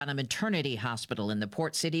On a maternity hospital in the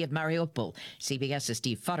port city of Mariupol. CBS's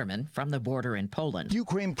Steve Futterman from the border in Poland.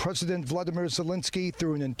 Ukraine President Vladimir Zelensky,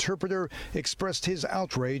 through an interpreter, expressed his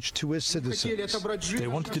outrage to his citizens. They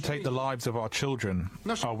wanted to take the lives of our children,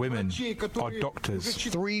 our women, our doctors.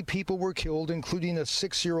 3 people were killed, including a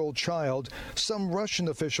 6-year-old child. Some Russian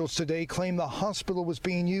officials today claim the hospital was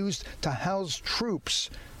being used to house troops.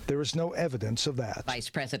 There is no evidence of that. Vice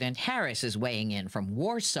President Harris is weighing in from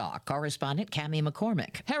Warsaw. Correspondent Cammie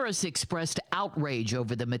McCormick. Harris expressed outrage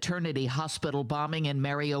over the maternity hospital bombing in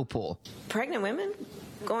Mariupol. Pregnant women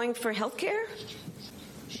going for health care?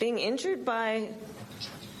 Being injured by,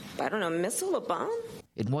 a missile, a bomb?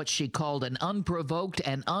 In what she called an unprovoked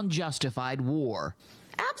and unjustified war.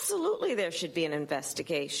 Absolutely, there should be an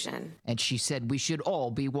investigation. And she said we should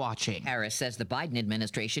all be watching. Harris says the Biden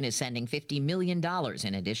administration is sending $50 million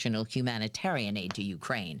in additional humanitarian aid to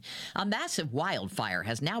Ukraine. A massive wildfire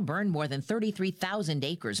has now burned more than 33,000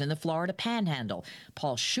 acres in the Florida Panhandle.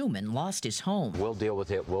 Paul Schumann lost his home. We'll deal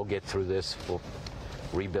with it. We'll get through this. We'll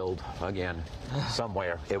rebuild again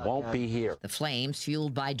somewhere. It won't be here. The flames,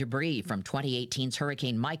 fueled by debris from 2018's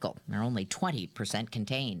Hurricane Michael, are only 20%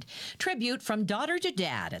 contained. Tribute from daughter to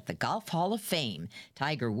dad at the Golf Hall of Fame.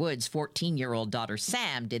 Tiger Woods' 14-year-old daughter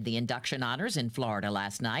Sam did the induction honors in Florida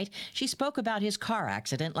last night. She spoke about his car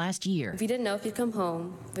accident last year. If you didn't know if you'd come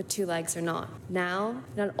home with 2 legs or not. Now,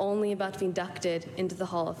 not only about to be inducted into the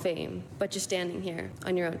Hall of Fame, but you're standing here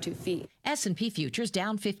on your own 2 feet. S&P futures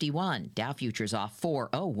down 51. Dow futures off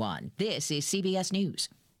 401. This is CBS News.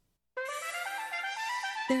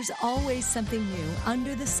 There's always something new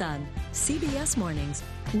under the sun. CBS Mornings,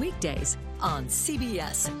 weekdays on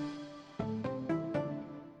CBS.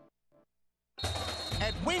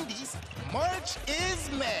 At Wendy's, March is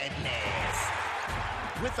madness.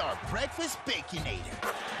 With our breakfast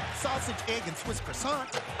Baconator. Sausage, egg, and Swiss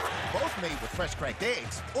croissant, both made with fresh cracked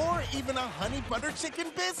eggs, or even a honey butter chicken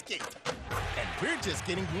biscuit. And we're just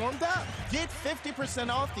getting warmed up. Get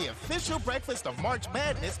 50% off the official breakfast of March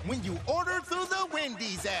Madness when you order through the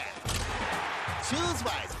Wendy's app. Choose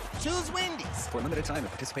wisely. Choose Wendy's. For a limited time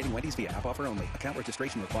at participating Wendy's via app offer only. Account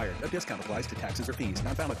registration required. No discount applies to taxes or fees.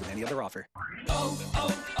 Not valid with any other offer.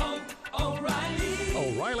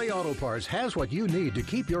 O'Reilly Auto Parts has what you need to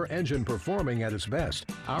keep your engine performing at its best.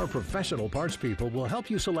 Our professional parts people will help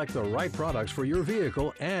you select the right products for your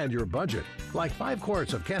vehicle and your budget. Like 5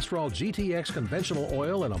 quarts of Castrol GTX conventional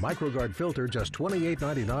oil and a MicroGuard filter, just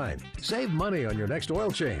 $28.99. Save money on your next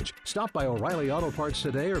oil change. Stop by O'Reilly Auto Parts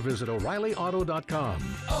today or visit O'ReillyAuto.com.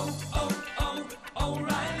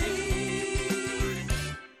 O'Reilly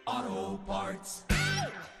Auto Parts.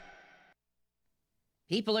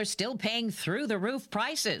 People are still paying through-the-roof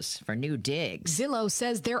prices for new digs. Zillow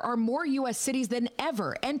says there are more U.S. cities than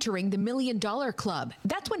ever entering the $1 Million Club.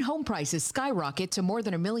 That's when home prices skyrocket to more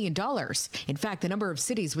than $1 million. In fact, the number of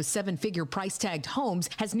cities with 7-figure price-tagged homes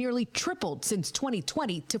has nearly tripled since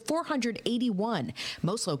 2020 to 481.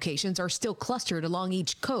 Most locations are still clustered along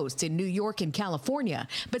each coast in New York and California,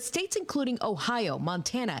 but states including Ohio,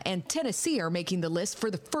 Montana, and Tennessee are making the list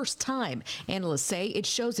for the first time. Analysts say it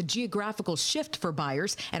shows a geographical shift for buyers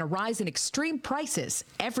and a rise in extreme prices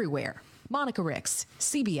everywhere. Monica Ricks,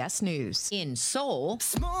 CBS News. In Seoul,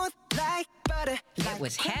 it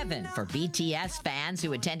was heaven for BTS fans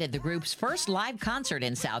who attended the group's first live concert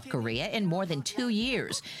in South Korea in more than 2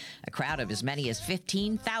 years. A crowd of as many as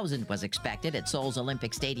 15,000 was expected at Seoul's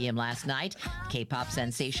Olympic Stadium last night. K-pop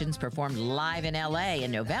sensations performed live in L.A. in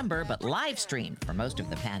November, but live streamed for most of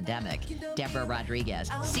the pandemic. Deborah Rodriguez,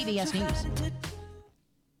 CBS News.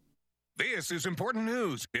 This is important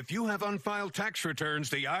news. If you have unfiled tax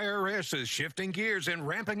returns, the IRS is shifting gears and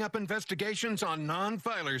ramping up investigations on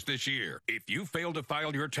non-filers this year. If you failed to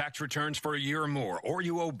file your tax returns for a year or more, or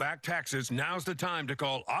you owe back taxes, now's the time to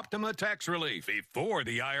call Optima Tax Relief before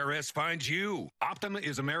the IRS finds you. Optima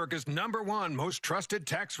is America's #1 most trusted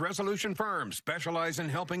tax resolution firm, specialize in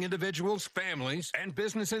helping individuals, families, and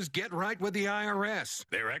businesses get right with the IRS.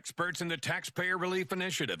 They're experts in the Taxpayer Relief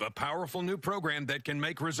Initiative, a powerful new program that can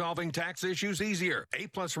make resolving tax issues easier. A+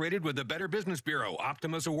 rated with the Better Business Bureau,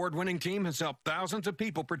 Optima's award-winning team has helped thousands of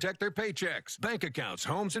people protect their paychecks, bank accounts,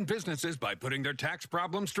 homes, and businesses by putting their tax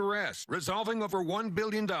problems to rest, resolving over $1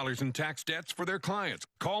 billion in tax debts for their clients.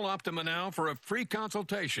 Call Optima now for a free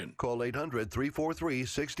consultation. Call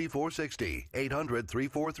 800-343-6460.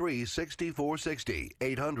 800-343-6460.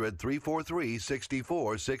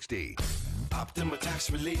 800-343-6460. Optima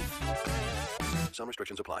Tax Relief. Some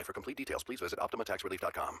restrictions apply. For complete details, please visit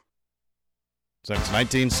OptimaTaxRelief.com. Since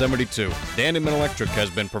 1972, Dan Inman Electric has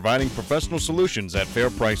been providing professional solutions at fair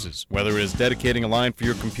prices. Whether it is dedicating a line for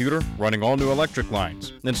your computer, running all new electric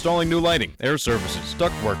lines, installing new lighting, air services,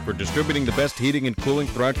 ductwork for distributing the best heating and cooling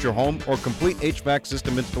throughout your home, or complete HVAC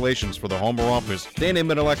system installations for the home or office, Dan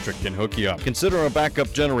Inman Electric can hook you up. Consider a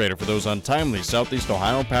backup generator for those untimely Southeast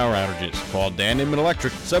Ohio power outages. Call Dan Inman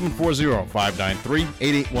Electric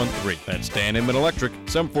 740-593-8813. That's Dan Inman Electric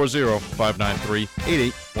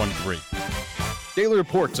 740-593-8813. Daily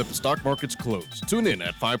reports at the stock market's close. Tune in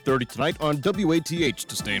at 5:30 tonight on WATH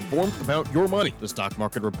to stay informed about your money. The Stock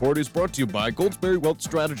Market Report is brought to you by Goldsberry Wealth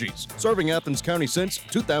Strategies, serving Athens County since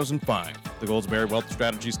 2005. The Goldsberry Wealth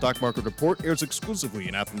Strategies Stock Market Report airs exclusively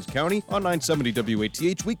in Athens County on 970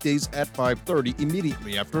 WATH weekdays at 5:30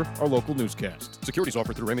 immediately after our local newscast. Securities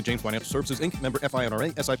offered through Raymond James Financial Services, Inc., member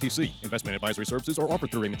FINRA, SIPC. Investment advisory services are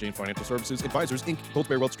offered through Raymond James Financial Services Advisors, Inc.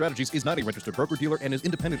 Goldsberry Wealth Strategies is not a registered broker-dealer and is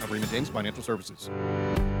independent of Raymond James Financial Services.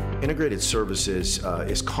 Integrated Services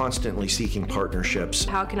is constantly seeking partnerships.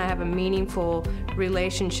 How can I have a meaningful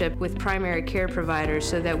relationship with primary care providers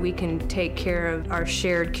so that we can take care of our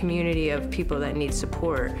shared community of people that need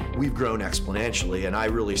support? We've grown exponentially, and I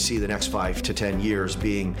really see the next 5 to 10 years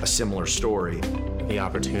being a similar story. The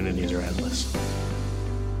opportunities are endless.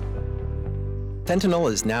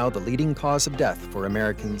 Fentanyl is now the leading cause of death for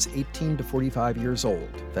Americans 18 to 45 years old.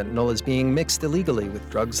 Fentanyl is being mixed illegally with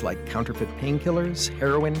drugs like counterfeit painkillers,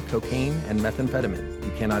 heroin, cocaine, and methamphetamine. You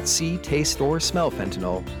cannot see, taste, or smell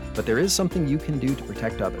fentanyl, but there is something you can do to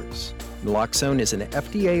protect others. Naloxone is an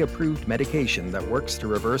FDA-approved medication that works to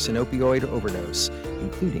reverse an opioid overdose,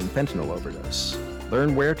 including fentanyl overdose.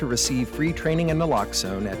 Learn where to receive free training in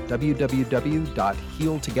naloxone at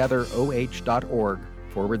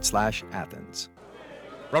www.healtogetheroh.org/Athens.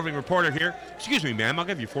 Roving reporter here. Excuse me, ma'am. I'll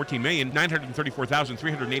give you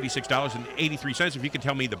 $14,934,386.83 if you can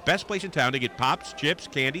tell me the best place in town to get pops, chips,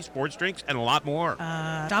 candy, sports drinks, and a lot more.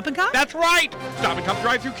 Stop and Cup? That's right! Stop and Cup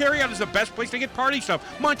drive-through carryout is the best place to get party stuff,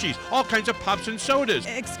 munchies, all kinds of pops and sodas.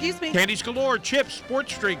 Excuse me? Candies galore, chips,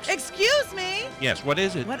 sports drinks. Excuse me? Yes, what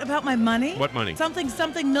is it? What about my money? What money? Something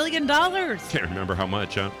 $1 million. Can't remember how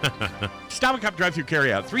much, huh? Stop and Cup drive-through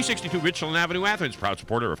carryout, 362 Richland Avenue, Athens, proud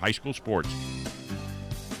supporter of high school sports.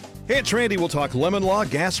 Hey, it's Randy. We'll talk lemon law,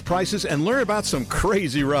 gas prices, and learn about some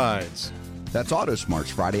crazy rides. That's Auto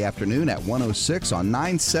Smarts Friday afternoon at 106 on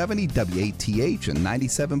 970 WATH and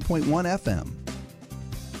 97.1 FM.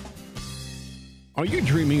 Are you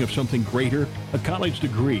dreaming of something greater? A college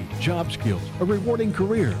degree, job skills, a rewarding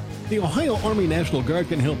career? The Ohio Army National Guard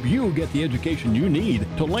can help you get the education you need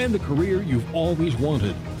to land the career you've always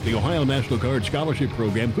wanted. The Ohio National Guard Scholarship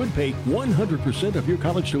Program could pay 100% of your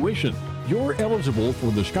college tuition. You're eligible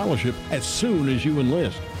for the scholarship as soon as you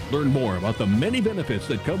enlist. Learn more about the many benefits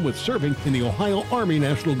that come with serving in the Ohio Army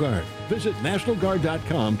National Guard. Visit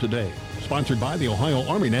NationalGuard.com today. Sponsored by the Ohio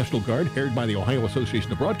Army National Guard, aired by the Ohio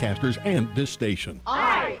Association of Broadcasters and this station.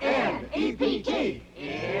 INEPT,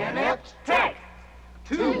 Inept Tech,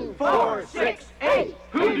 2468.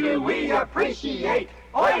 Who do we appreciate?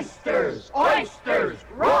 Oysters, oysters,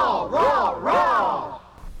 raw, raw, raw.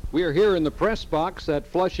 We are here in the press box at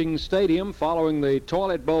Flushing Stadium following the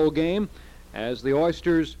Toilet Bowl game as the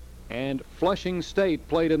Oysters and Flushing State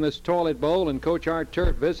played in this Toilet Bowl, and Coach Art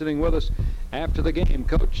Turf visiting with us after the game.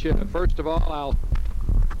 Coach, first of all,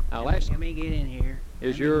 I'll ask. Let me get in here.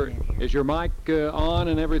 Is your mic on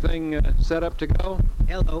and everything set up to go?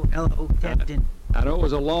 Hello, Captain. I know it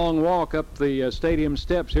was a long walk up the stadium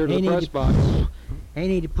steps here to the press box. They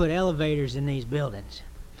need to put elevators in these buildings.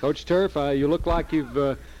 Coach Turf, you look like you've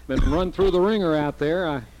been run through the ringer out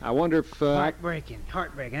there. I wonder if... Heartbreaking.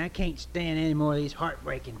 I can't stand any more of these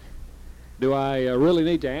heartbreaking. Do I really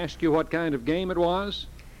need to ask you what kind of game it was?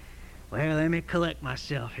 Well, let me collect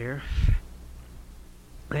myself here.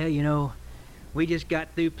 Well, you know, we just got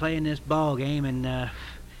through playing this ball game, and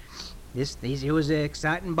it was an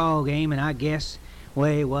exciting ball game, and I guess,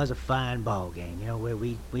 well, it was a fine ball game. You know, where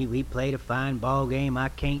we played a fine ball game. I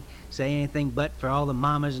can't say anything but for all the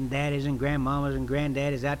mamas and daddies and grandmamas and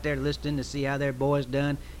granddaddies out there listening to see how their boys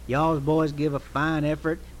done. Y'all's boys give a fine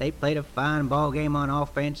effort. They played a fine ball game on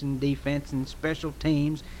offense and defense and special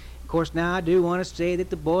teams. Of course, now I do want to say that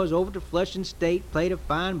the boys over to Flushing State played a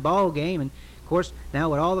fine ball game, and of course, now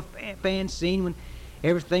what all the fans seen when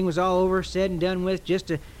everything was all over, said and done with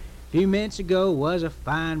just a few minutes ago was a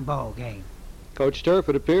fine ball game. Coach Turf,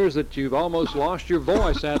 it appears that you've almost lost your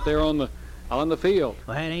voice out there on the field.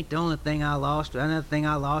 Well, that ain't the only thing I lost. Another thing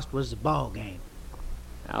I lost was the ball game.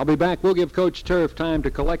 I'll be back. We'll give Coach Turf time to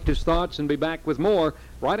collect his thoughts and be back with more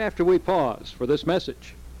right after we pause for this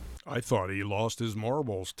message. I thought he lost his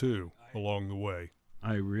marbles, too, along the way.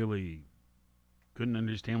 I really couldn't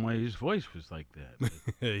understand why his voice was like that. But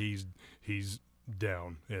he's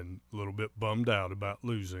down and a little bit bummed out about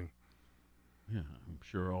losing. yeah, I'm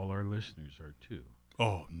sure all our listeners are too.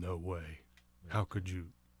 Oh, no way. How could you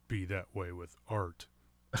be that way with Art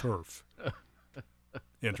Turf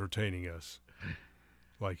entertaining us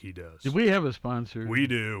like he does? Did we have a sponsor? We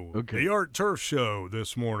do. Okay. The Art Turf Show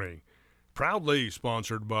this morning, proudly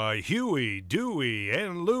sponsored by Huey, Dewey,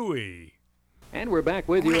 and Louie. And we're back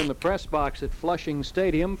with you in the press box at Flushing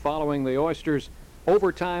Stadium following the Oysters'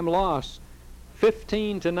 overtime loss,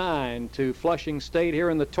 15-9 to Flushing State here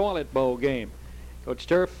in the Toilet Bowl game. Coach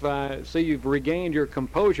Turf, I see you've regained your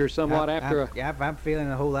composure somewhat after I'm feeling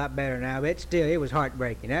a whole lot better now, but still, it was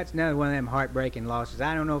heartbreaking. That's another one of them heartbreaking losses.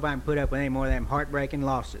 I don't know if I can put up with any more of them heartbreaking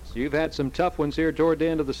losses. You've had some tough ones here toward the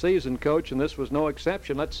end of the season, Coach, and this was no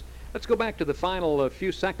exception. Let's go back to the final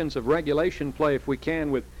few seconds of regulation play, if we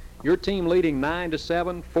can, with your team leading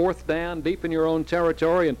 9-7, fourth down, deep in your own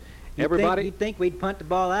territory, and You'd think we'd punt the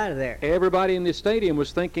ball out of there. Everybody in the stadium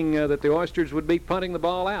was thinking that the Oysters would be punting the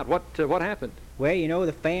ball out. What happened? Well, you know,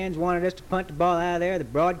 the fans wanted us to punt the ball out of there. The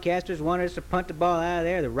broadcasters wanted us to punt the ball out of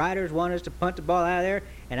there. The writers wanted us to punt the ball out of there.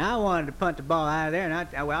 And I wanted to punt the ball out of there. And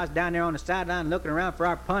I was down there on the sideline looking around for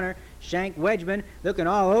our punter, Shank Wedgman, looking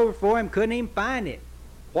all over for him, couldn't even find it.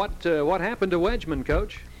 What happened to Wedgman,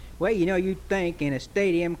 Coach? Well, you know, you'd think in a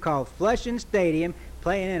stadium called Flushing Stadium,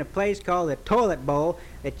 playing in a place called the Toilet Bowl,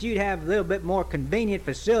 that you'd have a little bit more convenient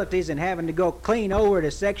facilities than having to go clean over to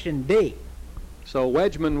Section D. So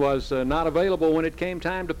Wedgman was not available when it came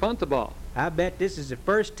time to punt the ball. I bet this is the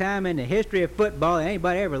first time in the history of football that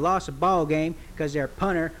anybody ever lost a ball game because their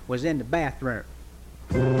punter was in the bathroom.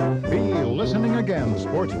 Be listening again,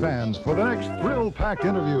 sports fans, for the next thrill-packed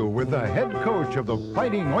interview with the head coach of the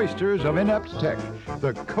Fighting Oysters of Inept Tech,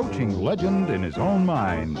 the coaching legend in his own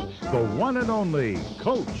mind, the one and only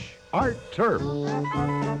Coach Art Turf.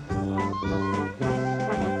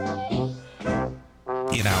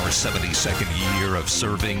 In our 72nd year of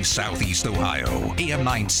serving Southeast Ohio, AM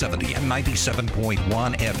 970 and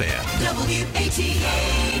 97.1 FM.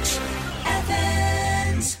 WATH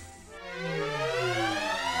Athens.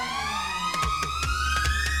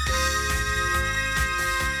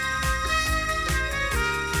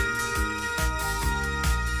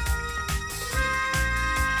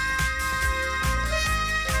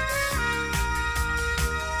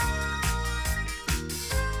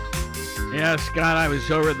 Yeah, Scott, I was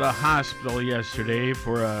over at the hospital yesterday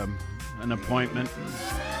for an appointment.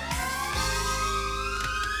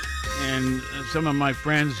 And some of my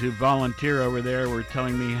friends who volunteer over there were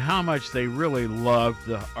telling me how much they really love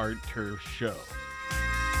the Art Turf show.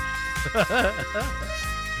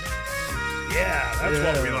 Yeah,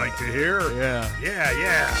 that's what we like to hear. Yeah.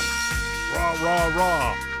 Yeah. Raw, raw,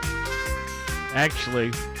 raw.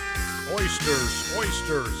 Actually.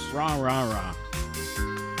 Oysters. Raw, raw, raw.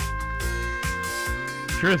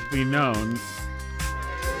 Truth be known,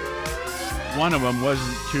 one of them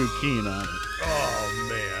wasn't too keen on it. Oh,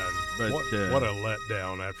 man. But, what a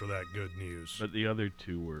letdown after that good news. But the other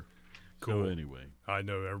two were. Cool. So anyway. I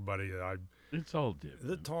know everybody it's all different.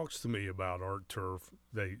 that talks to me about Art Turf,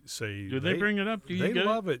 they say... Do they bring it up? Do you They get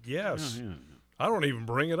love it, yes. Yeah. I don't even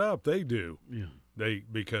bring it up. They do. Yeah.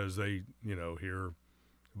 Because they, hear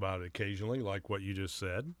about it occasionally, like what you just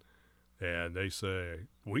said. And they say,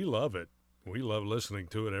 we love it. We love listening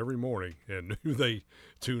to it every morning, and they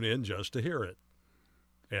tune in just to hear it.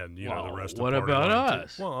 And, the rest of the what party about line, too.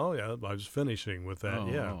 us? Well, yeah, I was finishing with that,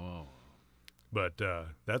 yeah. Oh. But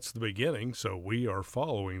that's the beginning, so we are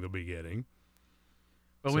following the beginning.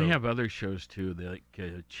 But we have other shows, too, like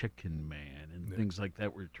Chicken Man and things like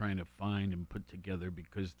that we're trying to find and put together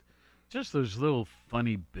because just those little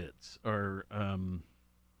funny bits are,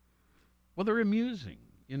 they're amusing,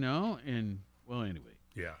 and, anyway.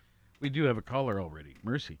 Yeah. We do have a caller already.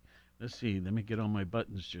 Mercy. Let's see. Let me get all my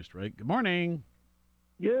buttons just right. Good morning.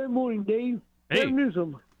 Good morning, Dave. Hey. Tim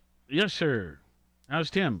Newsom. Yes, sir. How's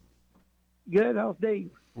Tim? Good. How's Dave?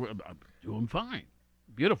 I'm doing fine.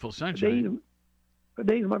 Beautiful sunshine.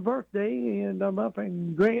 Today's my birthday, and I'm up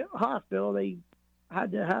in Grant Hospital. They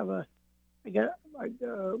had to have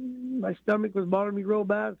my stomach was bothering me real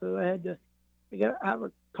bad, so I got to have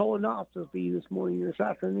a colonoscopy this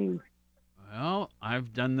afternoon. Well,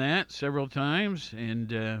 I've done that several times, and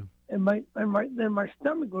my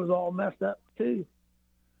stomach was all messed up too.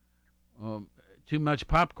 Too much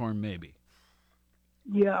popcorn, maybe.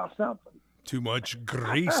 Yeah, something. Too much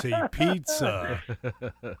greasy pizza.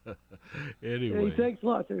 Anyway. Hey, thanks a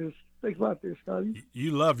lot there, son.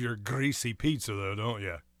 You love your greasy pizza, though, don't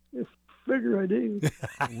you? It's figure I do.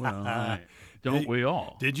 Well, don't we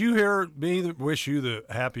all? Did you hear me wish you the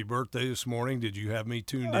happy birthday this morning? Did you have me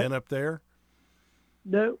tuned in up there?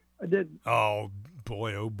 No, I didn't. Oh,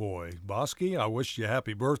 boy, oh, boy. Bosky, I wished you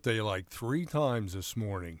happy birthday like 3 times this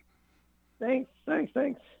morning. Thanks. I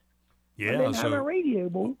Yeah, didn't have a radio,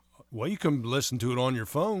 boy. Well, you can listen to it on your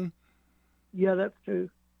phone. Yeah, that's true.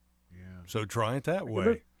 So try it that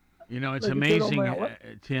way. You know, it's Like you said on amazing, my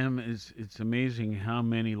Tim. It's amazing how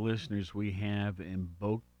many listeners we have in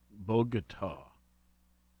Bogota.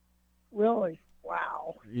 Really?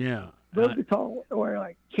 Wow. Yeah. Bogota, or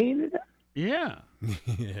like Canada? Yeah.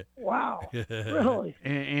 Wow. Really?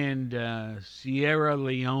 And Sierra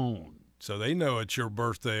Leone. So they know it's your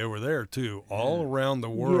birthday over there, too. All around the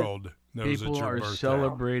world knows People it's your are birthday.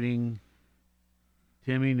 celebrating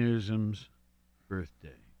Timmy Newsom's birthday.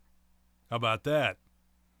 How about that?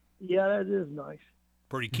 Yeah, that is nice.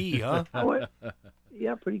 Pretty key, huh?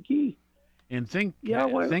 Yeah, pretty key. And think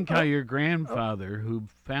how your grandfather, who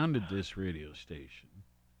founded this radio station,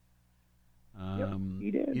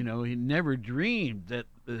 he did. You know, he never dreamed that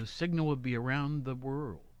the signal would be around the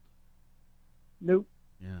world. Nope.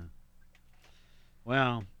 Yeah.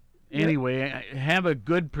 Well, anyway, have a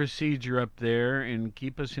good procedure up there and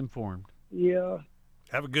keep us informed. Yeah.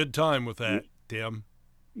 Have a good time with that, Tim.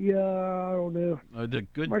 Yeah, I don't know. The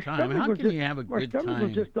good My time. stomach How was can just- you have a my good stomach time?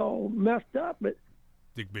 was just all messed up, but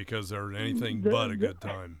Because they're anything but a good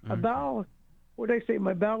time. my bowel, what they say,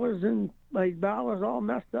 my bowel is all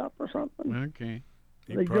messed up or something. Okay.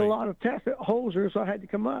 They did a lot of tests at Holzer, so I had to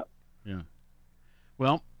come up. Yeah.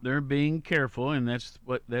 Well, they're being careful, and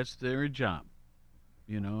that's their job.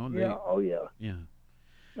 You know. Yeah. Oh yeah. Yeah.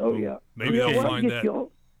 Oh yeah. Maybe Yeah, they'll well, find get that. you-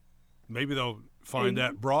 Maybe they'll find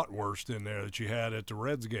that bratwurst in there that you had at the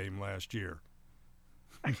Reds game last year.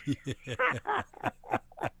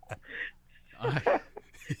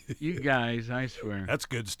 You guys, I swear. That's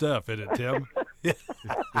good stuff, isn't it, Tim?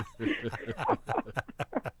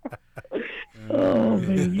 Oh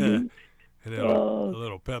man. And a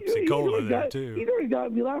little Pepsi Cola there too. You already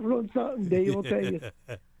got me laughing on something, Dave. I'll tell you.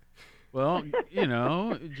 Well, you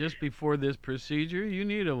know, just before this procedure, you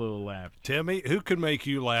need a little laugh. Timmy, who can make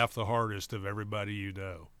you laugh the hardest of everybody you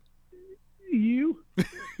know? You?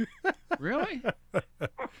 Really?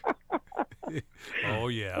 Oh,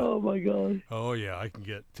 yeah. Oh my God. Oh, yeah. I can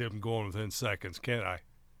get Tim going within seconds, can't I?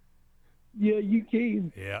 Yeah, you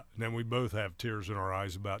can. Yeah. And then we both have tears in our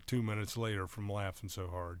eyes about 2 minutes later from laughing so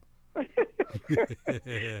hard.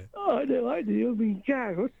 Oh, I know, I do. I mean,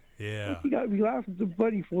 gosh, Yeah. you got me laughing so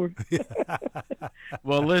funny for.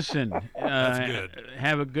 Well, listen. That's good.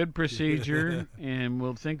 Have a good procedure, and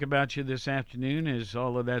we'll think about you this afternoon as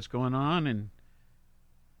all of that's going on, and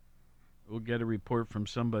we'll get a report from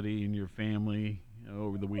somebody in your family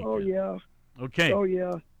over the weekend. Oh yeah. Okay. Oh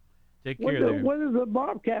yeah. Take care there. When does the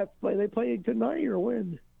Bobcats play? They play tonight or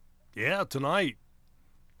when? Yeah, tonight.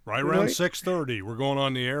 Right around Tonight? 6:30. We're going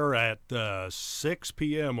on the air at 6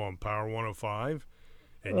 p.m. on Power 105.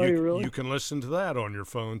 And Oh, you really? you can listen to that on your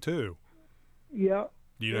phone, too. Yeah.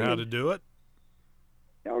 Do you know how to do it?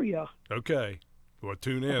 Oh yeah. Okay. Well,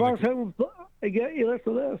 tune in. If I was home with,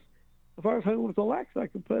 listen to this. If I was home with Alexa, I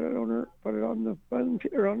could put it on the phone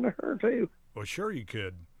or on her too. Well, sure you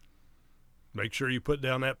could. Make sure you put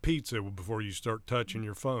down that pizza before you start touching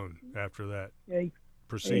your phone after that Hey.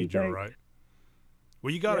 procedure, thanks. right?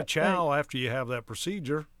 Well, you got to Yeah, chow after you have that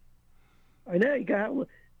procedure. I know you gotta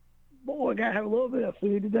have a little bit of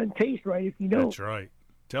food. It doesn't taste right if you don't. That's right.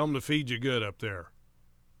 Tell them to feed you good up there.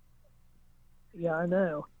 Yeah, I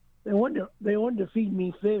know. They wanted to feed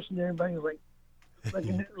me fish, and everybody was like,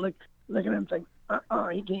 looking at them saying,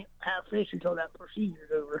 you can't have fish until that procedure's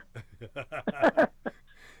over.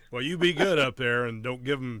 Well, you be good up there and don't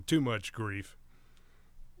give them too much grief.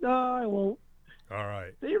 No, I won't. All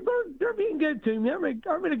right. They're being good to me.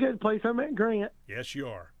 I'm in a good place. I'm at Grant. Yes, you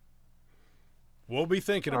are. We'll be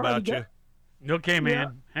thinking All right, about you. Okay,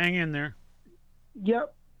 man. Hang in there.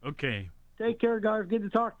 Yep. Okay. Take care, guys. Good to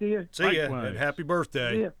talk to you. See ya, Likewise. and happy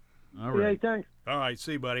birthday. See ya. All right. Yeah, thanks. All right,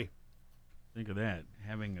 see you, buddy. Think of that.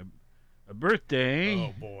 Having a birthday.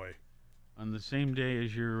 Oh, boy. On the same day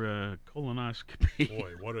as your colonoscopy.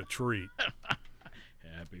 Boy, what a treat.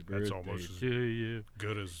 Happy That's birthday almost to you.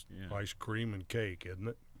 good as ice cream and cake, isn't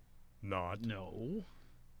it? Not. No.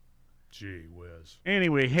 Gee whiz.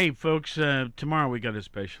 Anyway, hey, folks, tomorrow we got a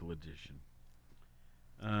special edition.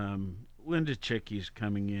 Linda Chicky's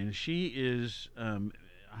coming in. She is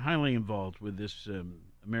highly involved with this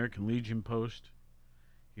American Legion post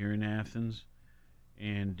here in Athens,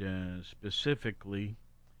 and specifically,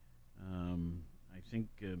 I think,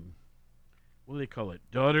 what do they call it?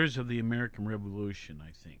 Daughters of the American Revolution,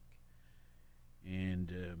 I think.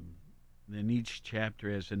 And then each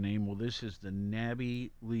chapter has a name. Well, this is the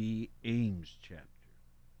Nabby Lee Ames chapter.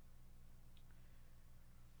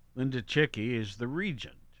 Linda Chicky is the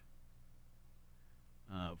regent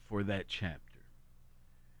for that chapter.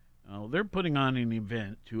 They're putting on an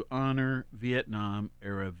event to honor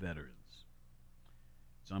Vietnam-era veterans.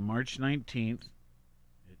 It's on March 19th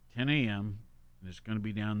at 10 a.m., and it's going to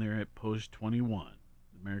be down there at Post 21,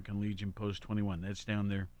 American Legion Post 21. That's down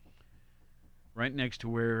there right next to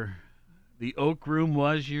where the Oak Room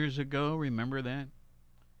was years ago. Remember that?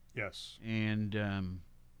 Yes. And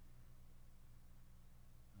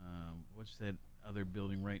what's that other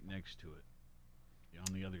building right next to it?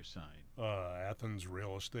 On the other side. Athens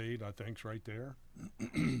Real Estate, I think, is right there.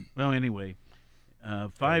 Well, anyway,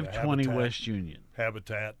 520 Habitat- West Union.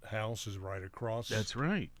 Habitat House is right across. That's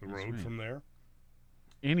right. The That's road right. from there.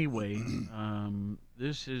 Anyway,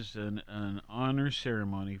 this is an honor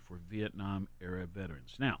ceremony for Vietnam-era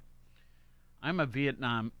veterans. Now, I'm a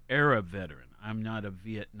Vietnam-era veteran. I'm not a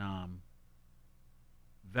Vietnam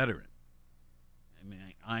veteran. I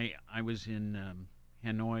mean, I was in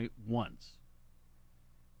Hanoi once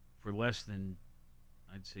for less than,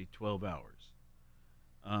 I'd say, 12 hours.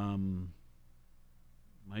 My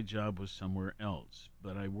job was somewhere else,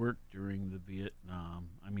 but I worked during the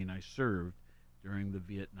I served during the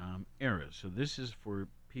Vietnam era. So this is for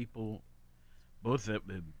people both that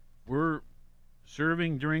were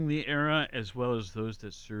serving during the era as well as those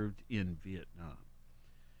that served in Vietnam.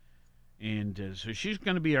 And so she's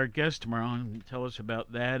going to be our guest tomorrow and tell us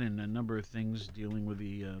about that and a number of things dealing with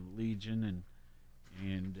the Legion and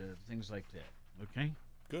things like that. Okay?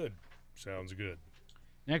 Good. Sounds good.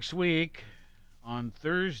 Next week, on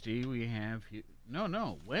Thursday, we have...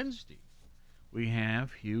 Wednesday, we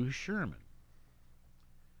have Hugh Sherman.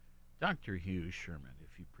 Dr. Hugh Sherman,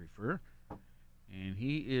 if you prefer. And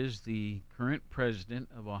he is the current president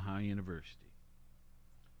of Ohio University.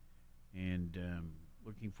 And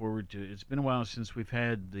looking forward to... It's been a while since we've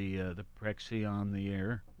had the Prexy on the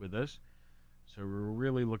air with us. So we're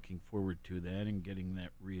really looking forward to that and getting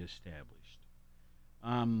that reestablished.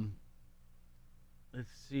 Let's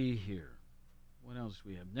see here. What else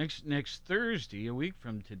we have? Next Thursday, a week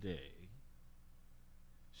from today,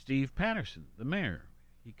 Steve Patterson, the mayor.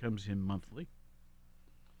 He comes in monthly.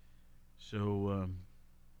 So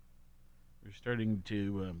we're starting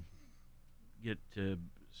to get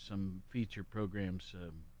some feature programs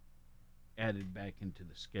added back into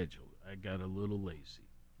the schedule. I got a little lazy.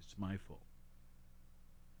 It's my fault.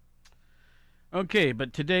 Okay,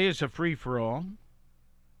 but today is a free-for-all.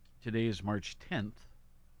 Today is March 10th.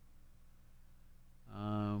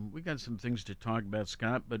 We got some things to talk about,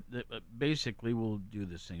 Scott, but basically we'll do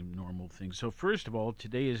the same normal thing. So first of all,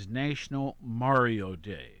 today is National Mario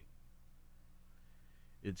Day.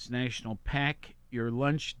 It's National Pack Your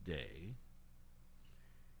Lunch Day.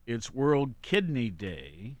 It's World Kidney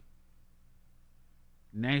Day.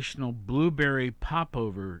 National Blueberry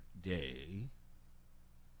Popover Day.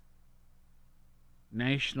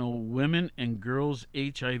 National Women and Girls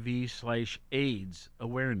HIV/AIDS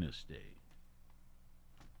Awareness Day.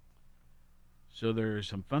 So there are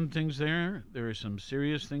some fun things there. There are some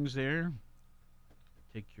serious things there.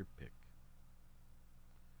 Take your pick.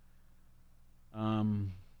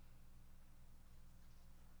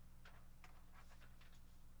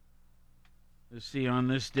 Let's see, on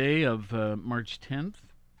this day of March 10th,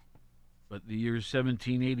 but the year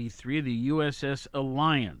 1783, the USS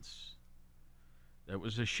Alliance, that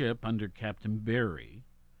was a ship under Captain Barry,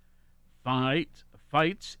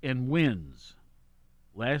 fights and wins.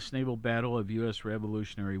 Last naval battle of U.S.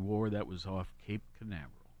 Revolutionary War, that was off Cape Canaveral.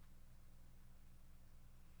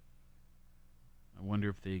 I wonder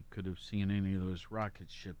if they could have seen any of those rocket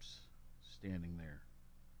ships standing there.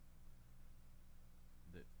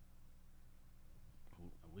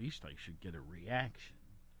 At least I should get a reaction.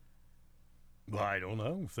 Well, I don't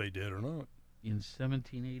know if they did or not. In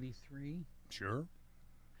 1783? Sure.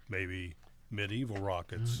 Maybe medieval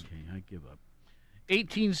rockets. Okay, I give up.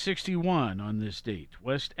 1861, on this date,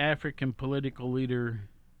 West African political leader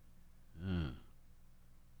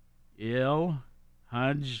El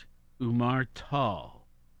Hajj Umar Tall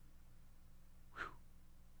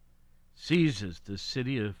seizes the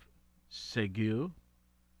city of Séguil,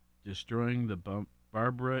 destroying the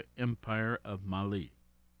Barbara Empire of Mali.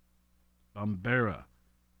 Bambara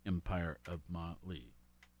Empire of Mali.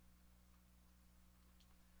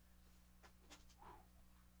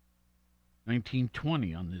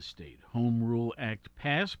 (1920) on this date, Home Rule Act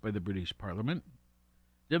passed by the British Parliament,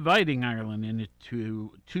 dividing Ireland into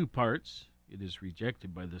two parts. It is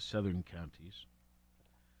rejected by the southern counties.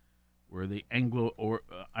 where the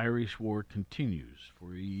Anglo-Irish War continues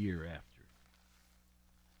for a year after.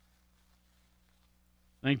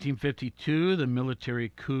 1952, the military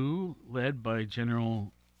coup led by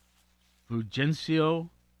General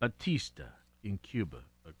Fulgencio Batista in Cuba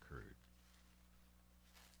occurred.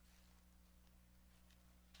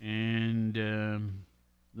 And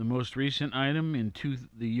the most recent item in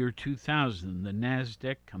the year 2000, the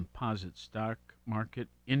NASDAQ Composite Stock Market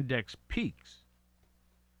Index peaks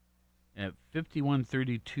at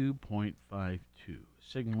 5132.52,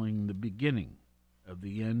 signaling the beginning of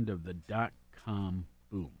the end of the dot-com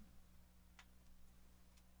boom.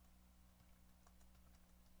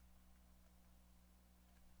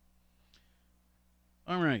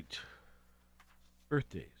 All right.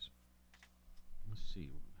 Birthdays. Let's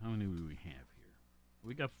see. How many do we have here?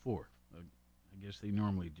 We got 4. I guess they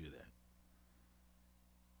normally do that.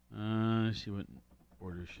 Let's see, what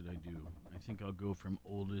order should I do? I think I'll go from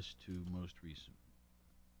oldest to most recent.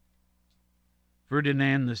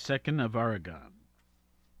 Ferdinand II of Aragon.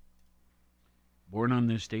 Born on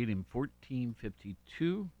this date in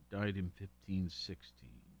 1452, died in 1516.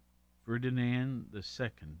 Ferdinand II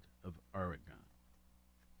of Aragon.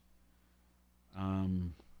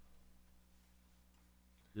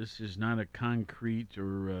 This is not a concrete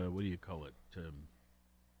or what do you call it?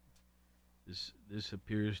 This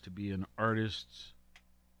appears to be an artist's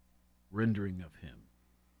rendering of him.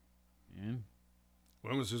 And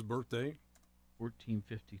when was his birthday?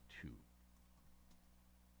 1452.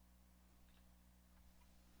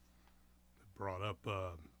 Brought up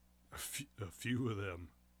a few of them.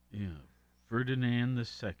 Yeah, Ferdinand II.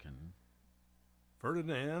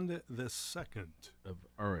 Ferdinand II of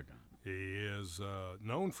Aragon. He is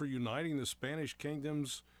known for uniting the Spanish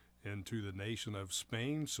kingdoms into the nation of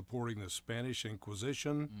Spain, supporting the Spanish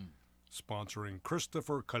Inquisition, sponsoring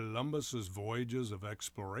Christopher Columbus's voyages of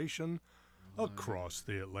exploration across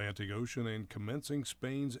the Atlantic Ocean, and commencing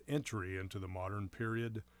Spain's entry into the modern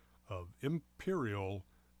period of imperial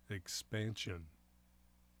expansion.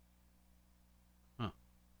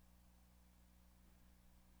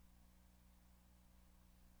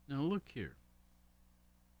 Now look here.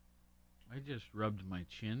 I just rubbed my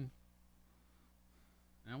chin.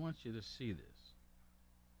 And I want you to see this.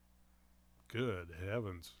 Good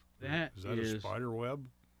heavens. Is that a spider web?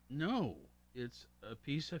 No, it's a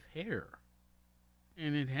piece of hair.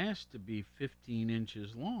 And it has to be 15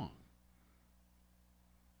 inches long.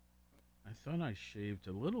 I thought I shaved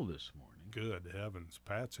a little this morning. Good heavens.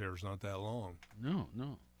 Pat's hair's not that long. No.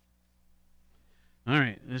 All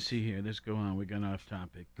right, let's see here. Let's go on. We got off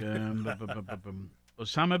topic.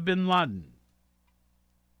 Osama bin Laden.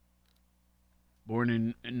 Born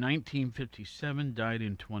in 1957, died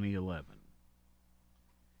in 2011.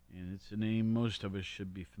 And it's a name most of us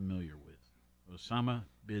should be familiar with. Osama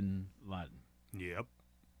bin Laden. Yep.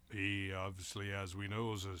 He obviously, as we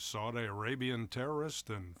know, is a Saudi Arabian terrorist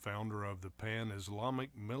and founder of the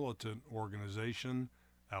Pan-Islamic militant organization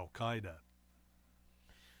Al-Qaeda.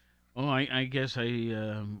 Oh, I guess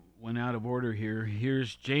I went out of order here.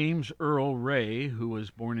 Here's James Earl Ray, who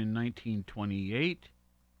was born in 1928,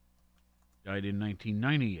 died in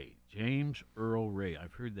 1998. James Earl Ray.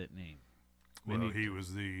 I've heard that name. Well, he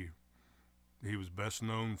was best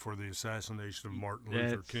known for the assassination of Martin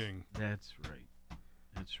Luther King. That's right.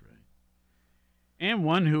 And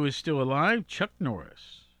one who is still alive, Chuck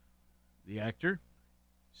Norris, the actor,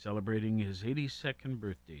 celebrating his 82nd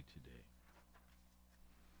birthday today.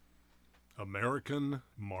 American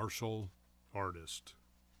martial artist,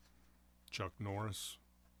 Chuck Norris.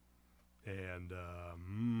 And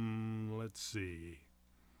let's see.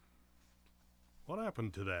 What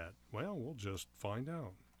happened to that? Well, we'll just find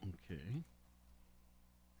out. Okay.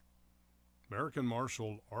 American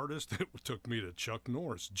martial artist. It took me to Chuck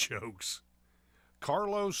Norris jokes.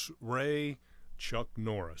 Carlos Ray Chuck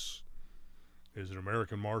Norris is an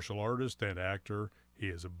American martial artist and actor. He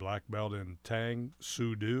is a black belt in Tang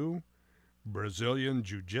Soo Do, Brazilian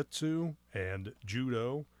Jiu-Jitsu, and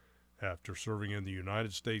Judo. After serving in the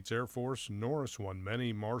United States Air Force, Norris won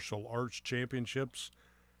many martial arts championships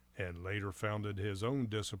and later founded his own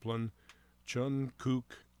discipline, Chun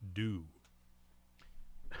Kook Do.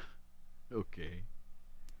 Okay.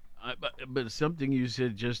 But something you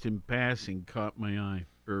said just in passing caught my eye,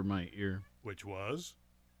 or my ear. Which was?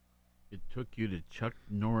 It took you to Chuck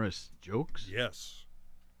Norris jokes? Yes.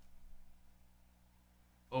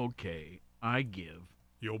 Okay, I give.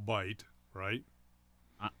 You'll bite, right?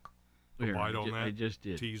 Here, bite on that I just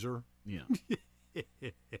did. Teaser? Yeah.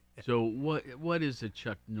 So what is a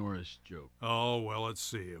Chuck Norris joke? Oh, well, let's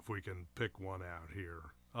see if we can pick one out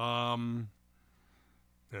here.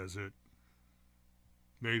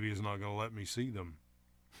 maybe he's not going to let me see them.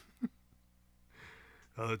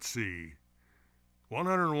 Let's see.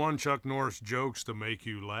 101 Chuck Norris jokes to make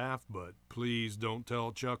you laugh, but please don't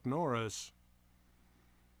tell Chuck Norris.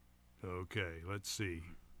 Okay, let's see.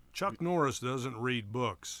 Chuck Norris doesn't read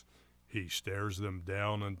books. He stares them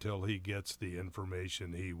down until he gets the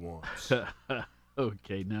information he wants.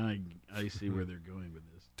 Okay, now I see where they're going with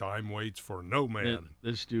this. Time waits for no man.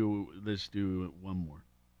 Let's do one more.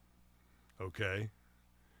 Okay.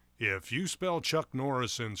 If you spell Chuck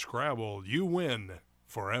Norris in Scrabble, you win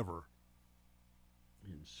forever.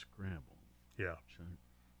 In Scrabble. Yeah. Chuck.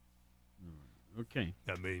 Okay.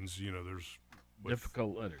 That means, there's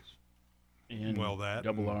difficult letters. And that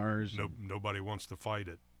double R's. Nobody wants to fight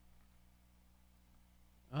it.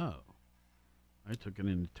 Oh. I took it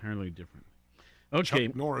entirely differently. Okay.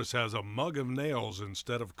 Chuck Norris has a mug of nails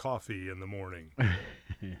instead of coffee in the morning.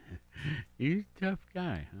 He's a tough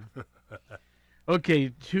guy, huh?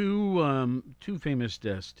 Okay, two famous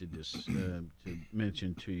deaths to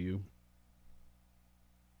mention to you.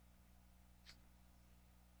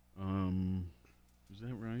 Is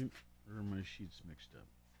that right? Or are my sheets mixed up?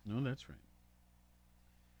 No, that's right.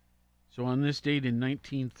 So on this date in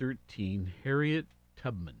 1913, Harriet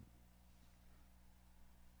Tubman.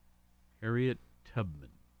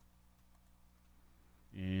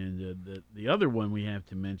 And the other one we have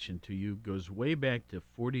to mention to you goes way back to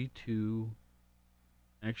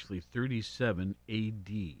 37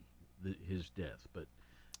 A.D., his death. But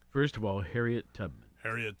first of all, Harriet Tubman.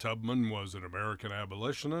 Harriet Tubman was an American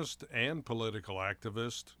abolitionist and political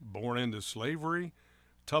activist. Born into slavery,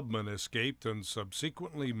 Tubman escaped and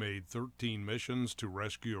subsequently made 13 missions to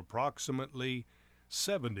rescue approximately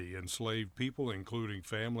 70 enslaved people, including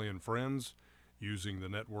family and friends, using the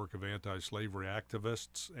network of anti-slavery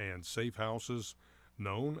activists and safe houses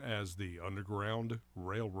known as the Underground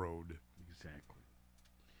Railroad. Exactly.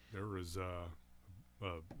 There is a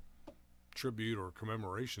tribute or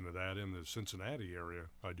commemoration of that in the Cincinnati area,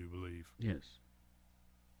 I do believe. Yes.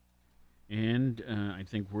 And I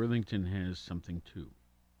think Worthington has something too.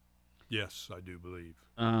 Yes, I do believe.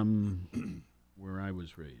 Where I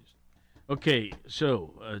was raised. Okay,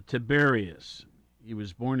 so Tiberius. He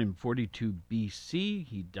was born in 42 B.C.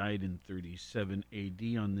 He died in 37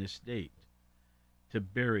 A.D. on this date.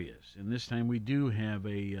 Tiberius. And this time we do have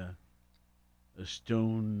a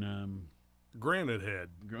stone... granite head.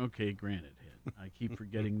 Okay, granite head. I keep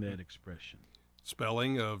forgetting that expression.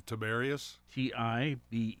 Spelling of Tiberius? Tiberius.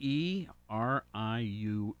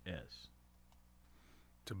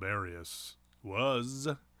 Tiberius was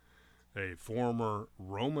a former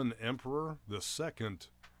Roman emperor, the second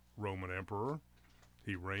Roman emperor.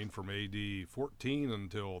 He reigned from A.D. 14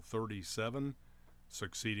 until 37,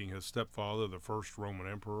 succeeding his stepfather, the first Roman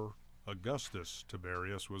emperor. Augustus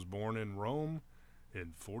Tiberius was born in Rome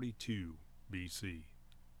in 42 B.C.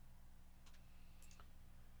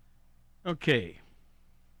 Okay.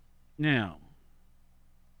 Now,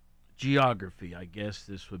 geography, I guess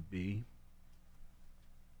this would be.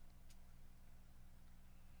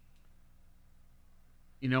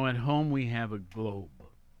 At home we have a globe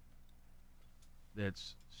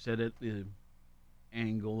that's set at the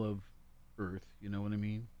angle of Earth. You know what I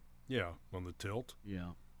mean? Yeah, on the tilt.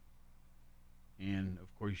 Yeah. And,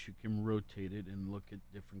 of course, you can rotate it and look at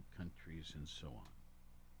different countries and so on.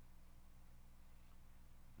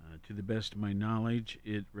 To the best of my knowledge,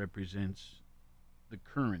 it represents the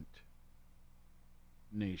current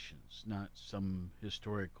nations, not some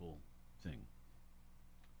historical thing.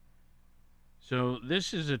 So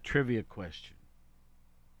this is a trivia question.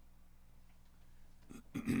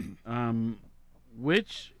 What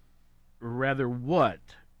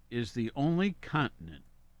is the only continent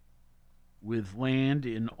with land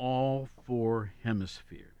in all four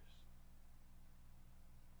hemispheres?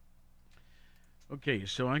 Okay,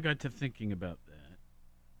 so I got to thinking about that.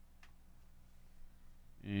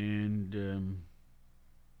 And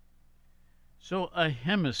so a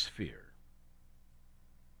hemisphere.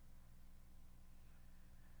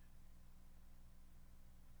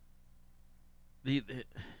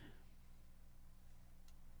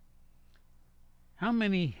 How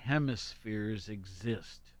many hemispheres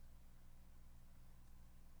exist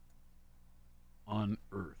on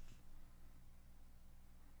Earth?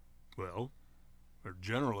 Well, there are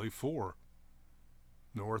generally 4.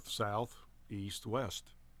 North, south, east,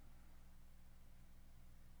 west.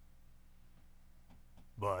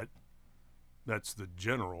 But that's the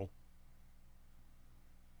general.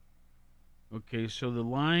 Okay, so the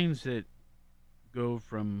lines that go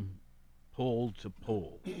from pole to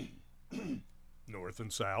pole. North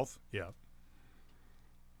and south, yeah.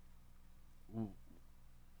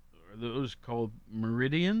 Are those called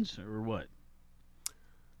meridians or what?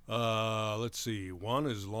 Let's see. One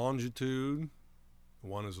is longitude,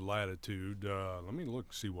 one is latitude. Let me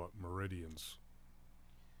look, see what meridians.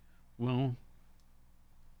 Well,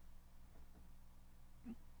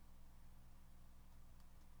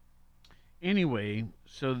 anyway,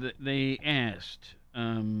 so that they asked,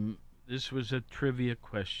 this was a trivia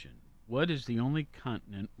question. What is the only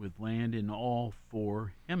continent with land in all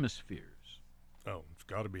 4 hemispheres? Oh, it's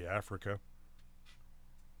got to be Africa.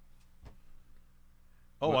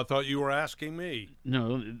 Oh, I thought you were asking me.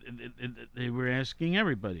 No, they were asking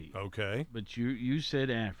everybody. Okay. But you said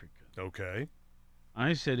Africa. Okay.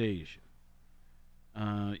 I said Asia.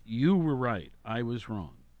 You were right. I was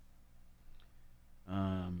wrong.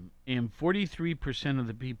 And 43% of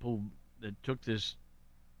the people that took this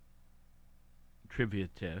trivia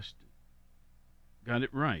test got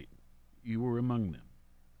it right. You were among them.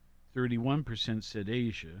 31% said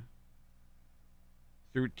Asia.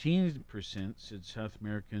 13% said South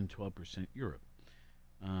America and 12% Europe.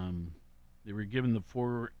 They were given the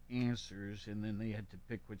 4 answers, and then they had to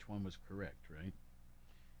pick which one was correct, right?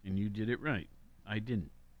 And you did it right. I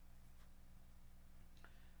didn't.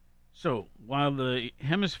 So, while the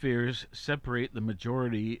hemispheres separate the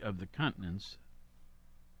majority of the continents,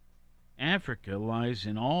 Africa lies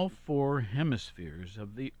in all 4 hemispheres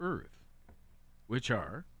of the Earth, which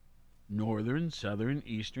are northern, southern,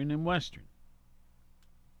 eastern, and western.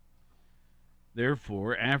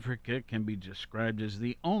 Therefore, Africa can be described as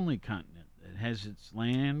the only continent that has its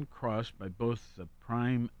land crossed by both the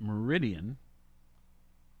prime meridian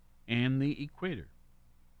and the equator.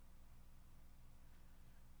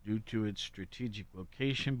 Due to its strategic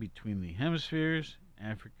location between the hemispheres,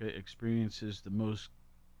 Africa experiences the most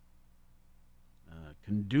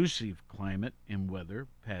conducive climate and weather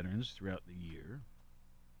patterns throughout the year.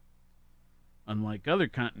 Unlike other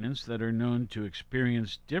continents that are known to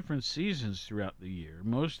experience different seasons throughout the year,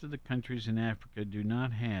 most of the countries in Africa do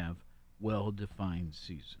not have well-defined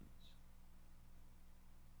seasons.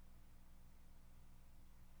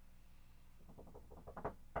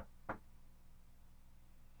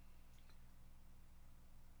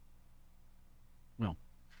 Well,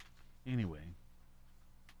 anyway,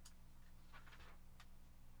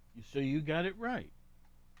 so you got it right.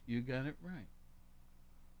 You got it right.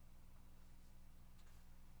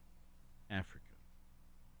 Africa.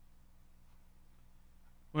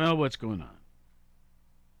 Well, what's going on?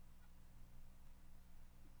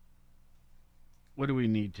 What do we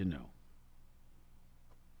need to know?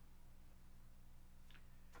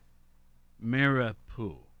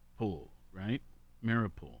 Maripol, right?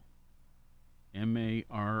 Maripol.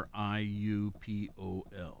 Mariupol.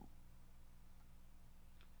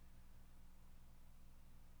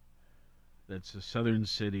 That's a southern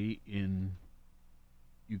city in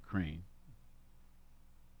Ukraine.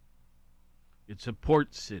 It's a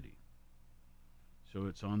port city, so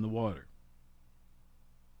it's on the water.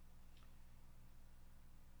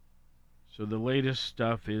 So the latest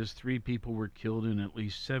stuff is 3 people were killed and at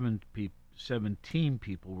least 17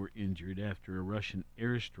 people were injured after a Russian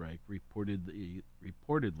airstrike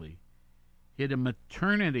reportedly hit a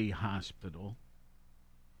maternity hospital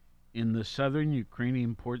in the southern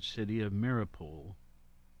Ukrainian port city of Mariupol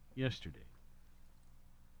yesterday.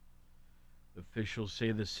 Officials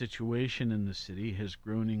say the situation in the city has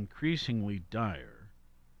grown increasingly dire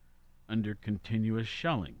under continuous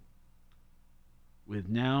shelling, with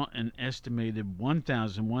now an estimated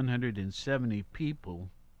 1,170 people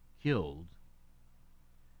killed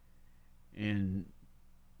and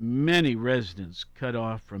many residents cut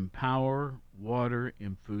off from power, water,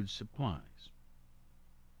 and food supplies.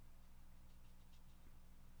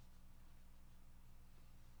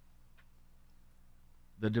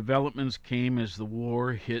 The developments came as the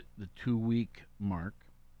war hit the 2-week mark.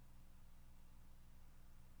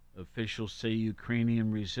 Officials say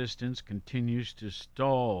Ukrainian resistance continues to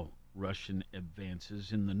stall Russian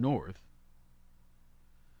advances in the north,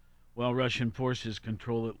 while Russian forces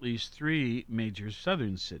control at least 3 major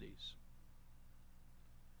southern cities.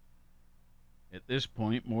 At this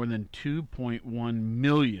point, more than 2.1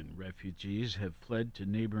 million refugees have fled to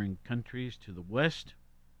neighboring countries to the west.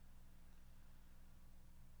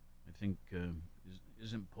 I think,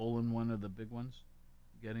 isn't Poland one of the big ones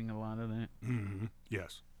getting a lot of that? Mm-hmm.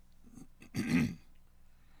 Yes.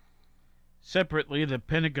 Separately, the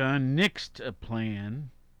Pentagon nixed a plan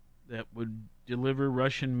that would deliver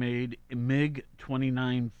Russian-made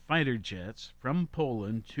MiG-29 fighter jets from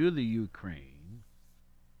Poland to the Ukraine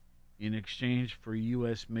in exchange for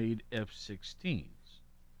U.S.-made F-16s.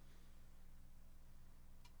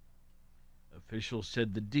 Officials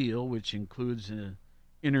said the deal, which includes a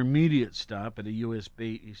intermediate stop at a U.S.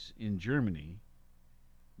 base in Germany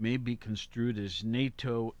may be construed as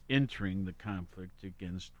NATO entering the conflict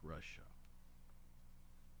against Russia.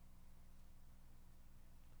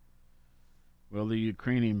 Well, the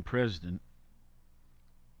Ukrainian president,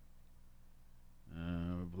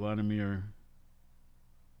 Vladimir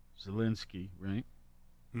Zelensky, right?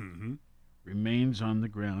 Mm-hmm. Remains on the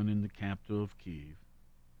ground in the capital of Kyiv,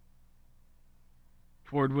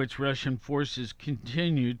 toward which Russian forces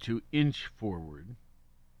continue to inch forward.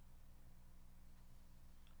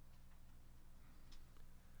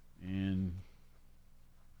 And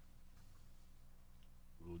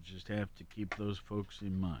we'll just have to keep those folks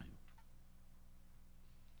in mind.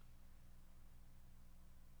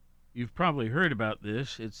 You've probably heard about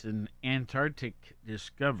this. It's an Antarctic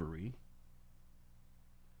discovery.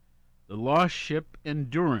 The lost ship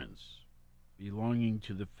Endurance, belonging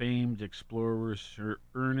to the famed explorer Sir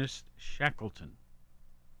Ernest Shackleton,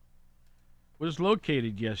 was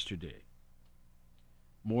located yesterday,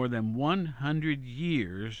 more than 100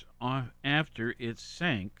 years after it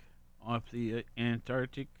sank off the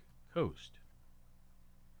Antarctic coast.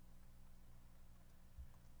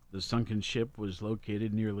 The sunken ship was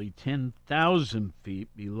located nearly 10,000 feet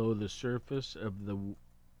below the surface of the,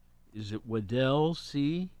 is it Weddell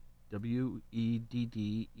Sea? Weddell.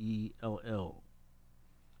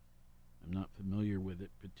 I'm not familiar with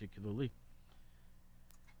it particularly.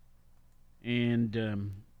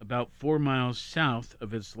 And about 4 miles south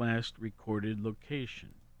of its last recorded location.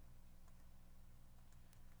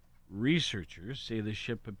 Researchers say the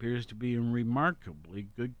ship appears to be in remarkably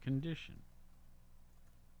good condition.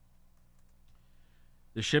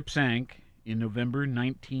 The ship sank in November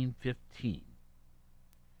 1915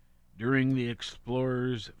 during the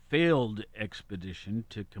explorers' failed expedition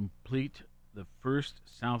to complete the first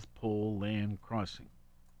South Pole land crossing.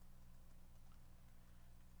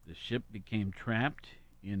 The ship became trapped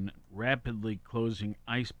in rapidly closing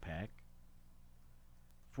ice pack,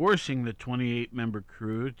 forcing the 28-member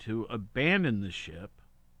crew to abandon the ship.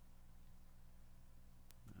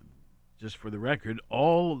 Just for the record,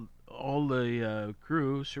 all the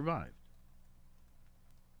crew survived.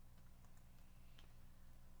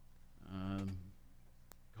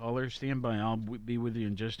 Caller, stand by. I'll be with you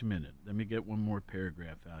in just a minute. Let me get one more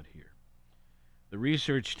paragraph out here. The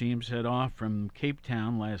research team set off from Cape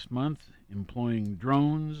Town last month, employing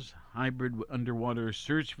drones, hybrid underwater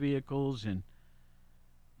search vehicles, and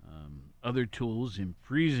other tools in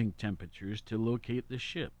freezing temperatures to locate the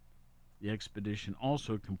ship. The expedition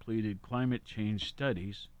also completed climate change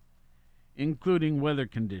studies, including weather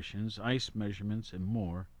conditions, ice measurements, and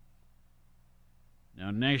more. Now,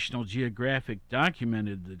 National Geographic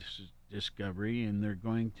documented the discovery, and they're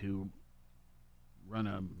going to run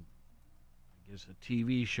a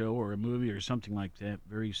TV show or a movie or something like that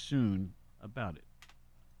very soon about it.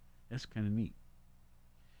 That's kind of neat.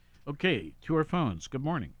 Okay, to our phones. Good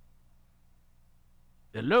morning.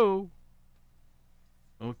 Hello?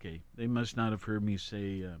 Okay, they must not have heard me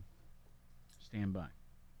say stand by.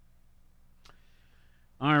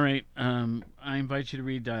 All right, I invite you to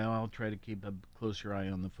redial. I'll try to keep a closer eye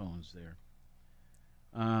on the phones there.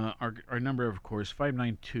 Our number, of course,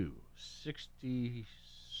 592-6646,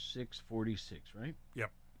 right?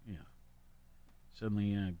 Yep. Yeah.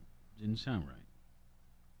 Suddenly didn't sound right.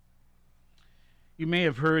 You may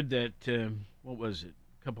have heard that, what was it?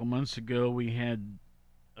 A couple months ago, we had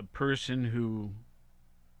a person who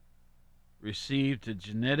received a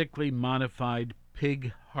genetically modified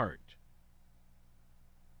pig heart.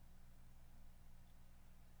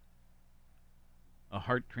 A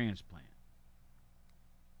heart transplant,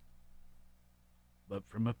 but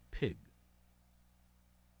from a pig.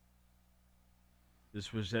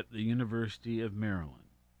 This was at the University of Maryland.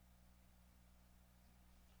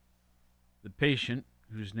 The patient,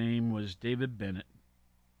 whose name was David Bennett,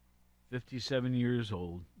 57 years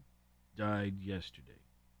old, died yesterday.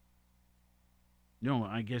 No,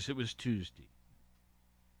 I guess it was Tuesday,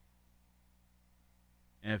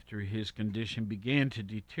 after his condition began to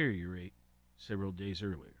deteriorate several days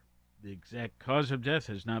earlier. The exact cause of death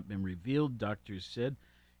has not been revealed. Doctors said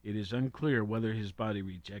it is unclear whether his body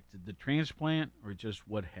rejected the transplant or just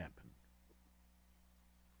what happened.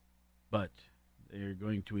 But they are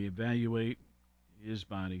going to evaluate his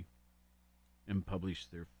body and publish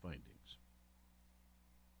their findings.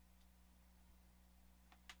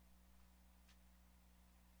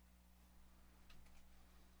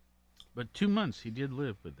 But 2 months he did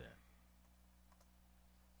live with that.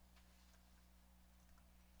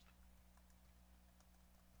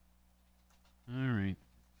 All right.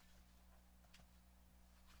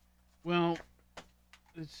 Well,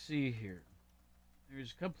 let's see here.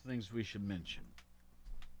 there's a couple things we should mention.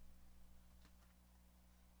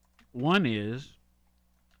 One is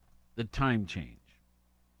the time change.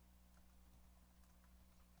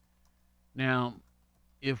 Now,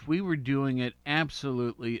 if we were doing it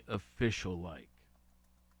absolutely official-like,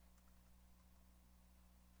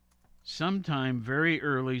 sometime very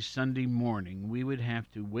early Sunday morning, we would have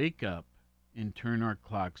to wake up and turn our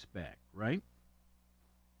clocks back, right?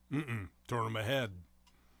 Turn them ahead.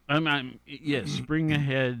 Yes, spring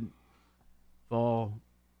ahead, fall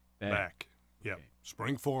back. Yep. Okay.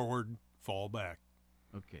 Spring forward, fall back.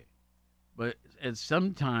 Okay. But at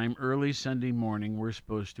some time early Sunday morning, we're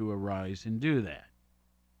supposed to arise and do that.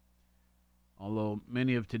 Although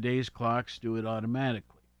many of today's clocks do it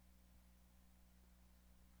automatically.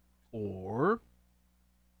 Or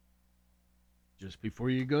just before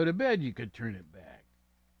you go to bed, you could turn it back.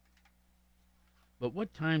 But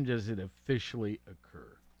what time does it officially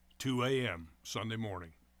occur? 2 a.m. Sunday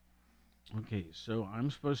morning. Okay, so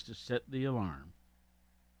I'm supposed to set the alarm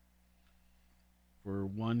for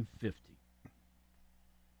 1:50.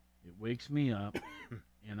 It wakes me up,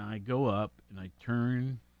 and I go up, and I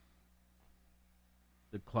turn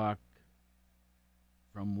the clock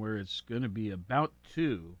from where it's going to be about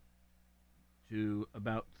 2 to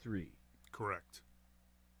about 3. Correct.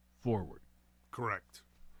 Forward. Correct.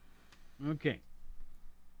 Okay.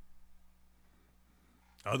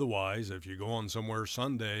 Otherwise, if you're going somewhere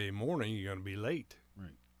Sunday morning, you're going to be late.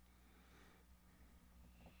 Right.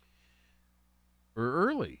 Or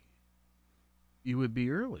early. You would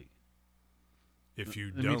be early. If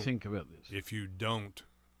you Let don't, me think about this. If you don't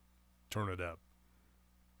turn it up.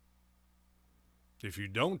 If you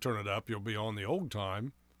don't turn it up, you'll be on the old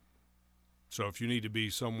time. So if you need to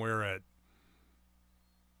be somewhere at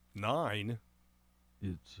 9.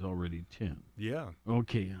 It's already 10. Yeah.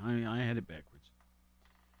 Okay, I had it backwards.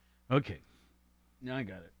 Okay, now I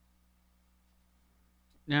got it.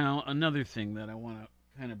 Now, another thing that I want to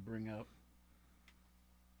kind of bring up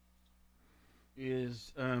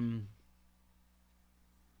is,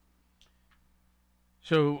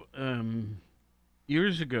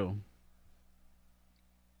 years ago,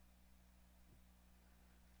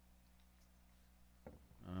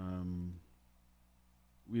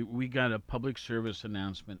 we got a public service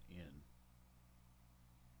announcement in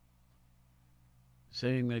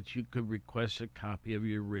saying that you could request a copy of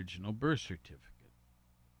your original birth certificate.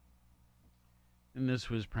 And this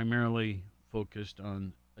was primarily focused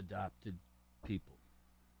on adopted people.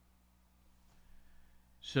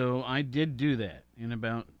 So I did do that. In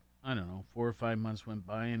about, 4 or 5 months went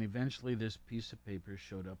by, and eventually this piece of paper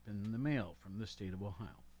showed up in the mail from the state of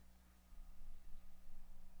Ohio.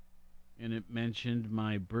 And it mentioned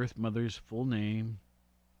my birth mother's full name.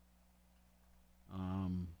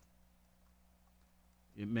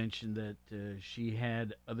 It mentioned that she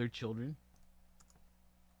had other children.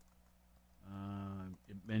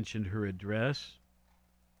 It mentioned her address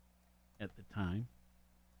at the time.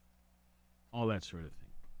 All that sort of thing.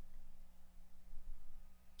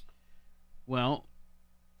 Well,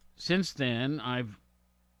 since then,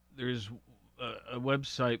 there's a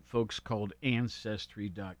website, folks, called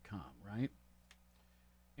Ancestry.com, right?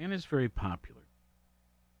 And it's very popular.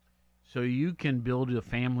 So you can build a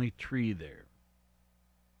family tree there.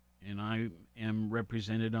 And I am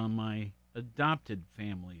represented on my adopted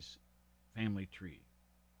family's family tree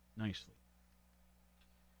nicely.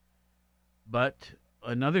 But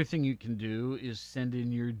another thing you can do is send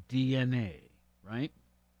in your DNA, right?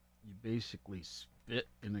 You basically spit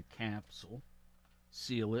in a capsule,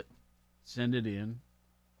 seal it, send it in,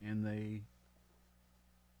 and they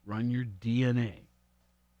run your DNA.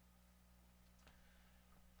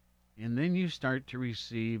 And then you start to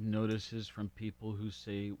receive notices from people who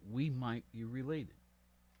say, we might be related.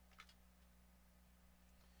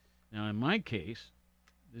 Now, in my case,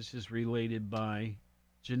 this is related by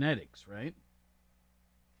genetics, right?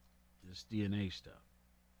 This DNA stuff.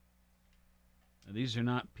 Now, these are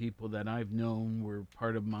not people that I've known were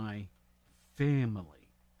part of my family.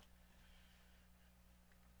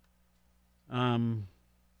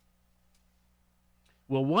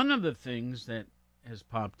 Well, one of the things that has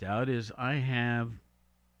popped out is I have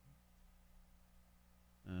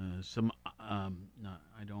some, I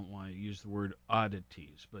don't want to use the word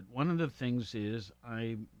oddities, but one of the things is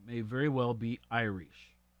I may very well be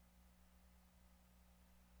Irish.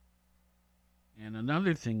 And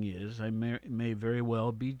another thing is I may very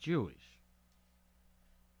well be Jewish.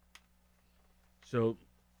 So,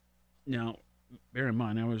 now, bear in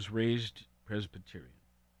mind, I was raised Presbyterian.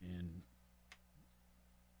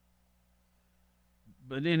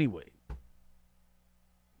 But anyway,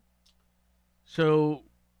 so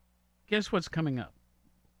guess what's coming up?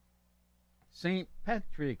 St.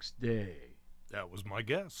 Patrick's Day. That was my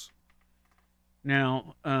guess.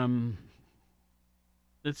 Now,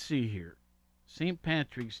 let's see here. St.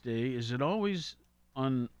 Patrick's Day, is it always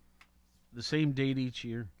on the same date each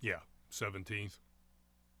year? Yeah, 17th.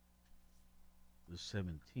 The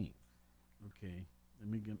 17th. Okay, let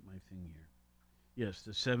me get my thing here. Yes,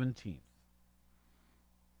 the 17th.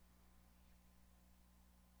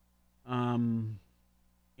 And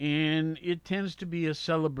it tends to be a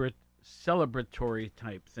celebratory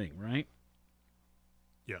type thing, right?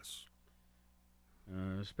 Yes.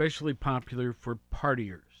 Especially popular for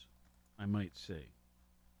partiers, I might say.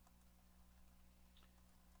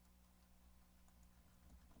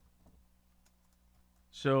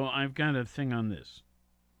 So I've got a thing on this.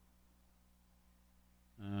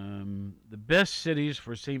 The best cities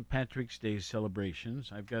for St. Patrick's Day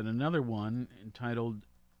celebrations. I've got another one entitled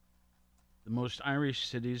The Most Irish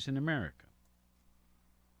Cities in America.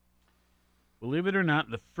 Believe it or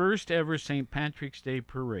not, the first ever St. Patrick's Day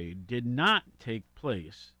parade did not take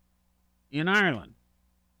place in Ireland.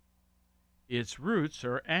 Its roots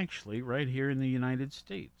are actually right here in the United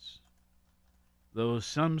States, though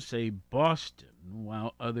some say Boston,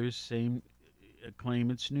 while others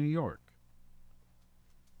claim it's New York.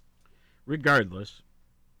 Regardless,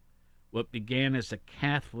 what began as a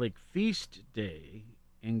Catholic feast day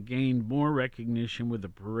and gained more recognition with a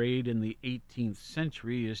parade in the 18th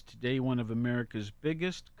century is today one of America's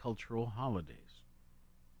biggest cultural holidays.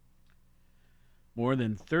 More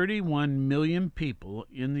than 31 million people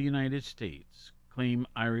in the United States claim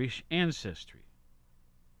Irish ancestry.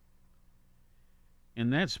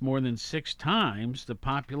 And that's more than 6 times the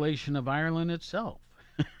population of Ireland itself.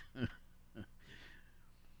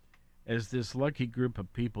 As this lucky group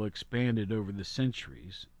of people expanded over the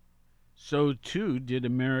centuries, so too did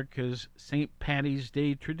America's St. Patty's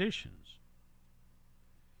Day traditions.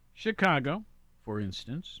 Chicago, for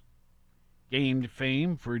instance, gained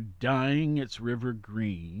fame for dyeing its river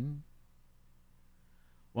green,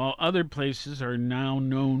 while other places are now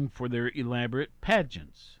known for their elaborate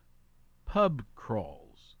pageants, pub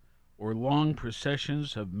crawls, or long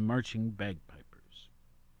processions of marching bagpipers.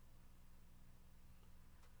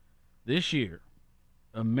 This year,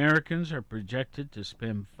 Americans are projected to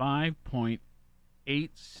spend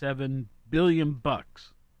 $5.87 billion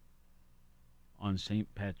on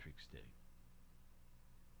St. Patrick's Day.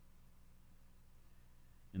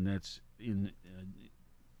 And that's in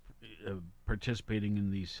participating in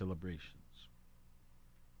these celebrations.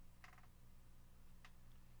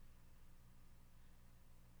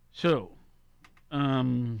 So,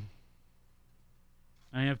 I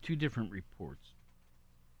have 2 different reports.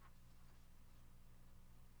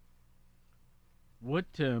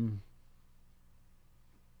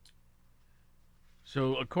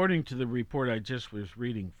 So according to the report I just was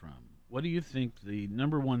reading from, what do you think the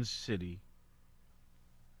number 1 city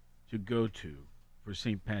to go to for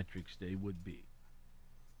St. Patrick's Day would be?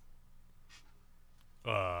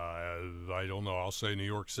 I don't know. I'll say New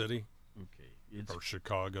York City. Okay. Or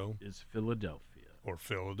Chicago. It's Philadelphia. Or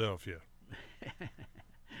Philadelphia.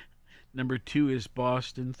 Number 2 is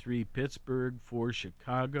Boston, 3 Pittsburgh, 4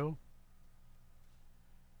 Chicago.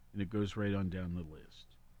 And it goes right on down the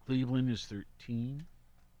list. Cleveland is 13.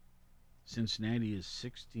 Cincinnati is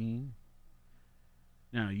 16.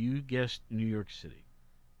 Now, you guessed New York City.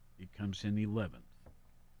 It comes in 11th.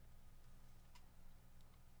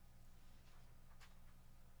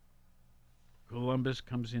 Columbus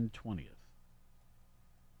comes in 20th.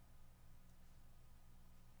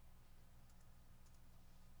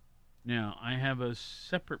 Now, I have a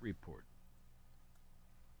separate report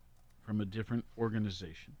from a different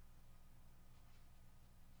organization.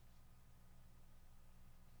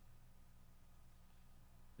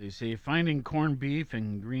 They say finding corned beef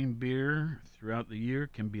and green beer throughout the year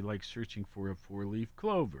can be like searching for a 4-leaf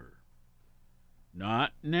clover.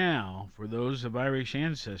 Not now. For those of Irish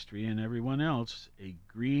ancestry and everyone else, a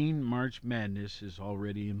green March Madness is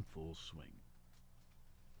already in full swing.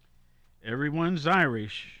 Everyone's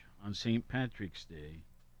Irish on St. Patrick's Day,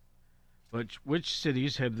 but which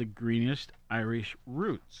cities have the greenest Irish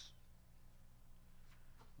roots?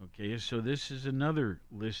 Okay, so this is another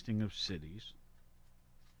listing of cities.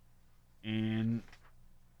 And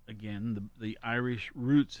again, the Irish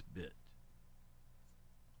roots bit.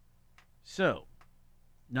 So,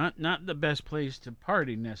 not the best place to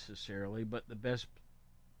party necessarily, but the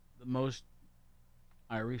most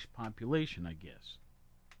Irish population, I guess.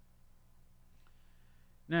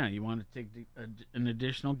 Now, you want to take an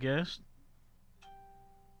additional guess?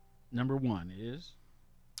 Number 1 is?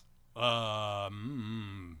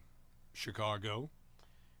 Chicago.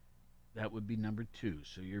 That would be number 2.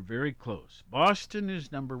 So you're very close. Boston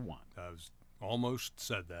is number 1. I was almost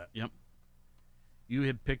said that. Yep. You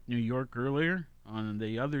had picked New York earlier on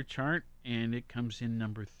the other chart, and it comes in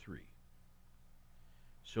number 3.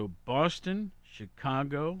 So Boston,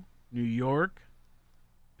 Chicago, New York,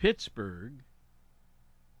 Pittsburgh,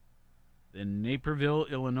 then Naperville,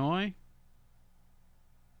 Illinois,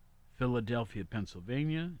 Philadelphia,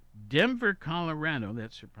 Pennsylvania, Denver, Colorado,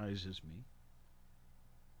 that surprises me,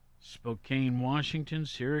 Spokane, Washington,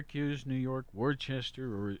 Syracuse, New York,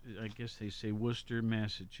 Worcester, or I guess they say Worcester,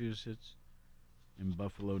 Massachusetts, and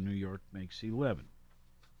Buffalo, New York makes 11.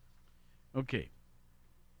 Okay.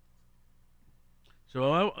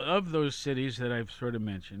 So of those cities that I've sort of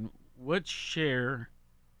mentioned, what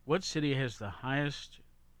city has the highest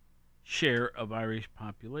share of Irish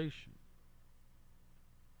population?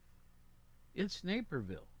 It's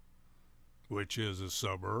Naperville, which is a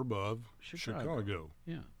suburb of Chicago.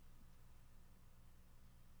 Yeah.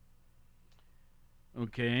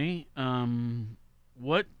 Okay.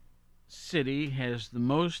 What city has the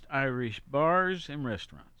most Irish bars and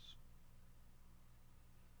restaurants?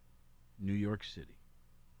 New York City.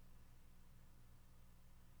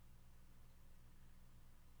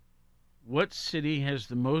 What city has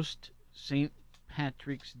the most St.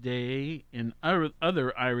 Patrick's Day and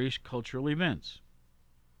other Irish cultural events?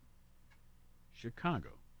 Chicago.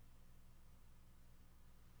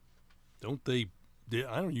 Don't they?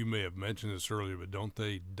 I don't. You may have mentioned this earlier, but don't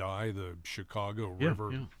they dye the Chicago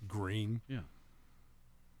River green? Yeah.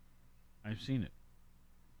 I've seen it.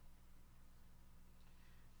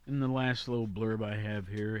 And the last little blurb I have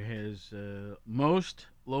here has most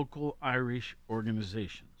local Irish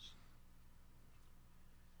organizations.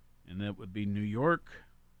 And that would be New York,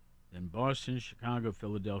 then Boston, Chicago,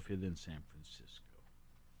 Philadelphia, then San Francisco.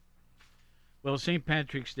 Well, St.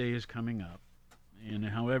 Patrick's Day is coming up, and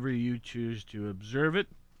however you choose to observe it,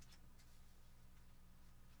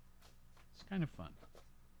 it's kind of fun.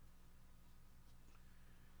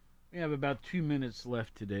 We have about 2 minutes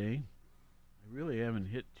left today. I really haven't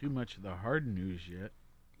hit too much of the hard news yet.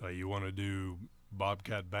 You want to do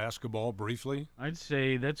Bobcat basketball briefly? I'd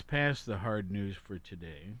say that's past the hard news for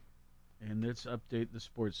today. And let's update the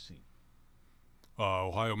sports scene.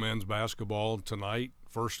 Ohio men's basketball tonight,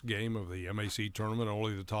 first game of the MAC tournament.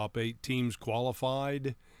 Only the top 8 teams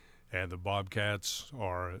qualified, and the Bobcats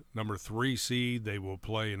are number 3 seed. They will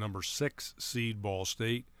play a number 6 seed Ball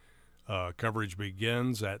State. Coverage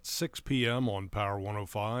begins at 6 p.m. on Power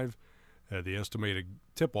 105. The estimated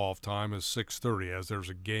tip-off time is 6:30, as there's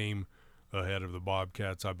a game ahead of the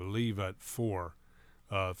Bobcats, I believe, at 4.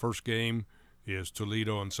 First game is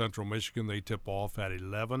Toledo and Central Michigan. They tip off at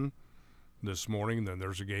 11 this morning. Then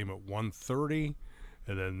there's a game at 1:30,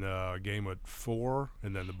 and then a game at 4,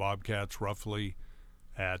 and then the Bobcats roughly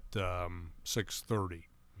at 6:30.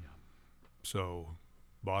 Yeah. So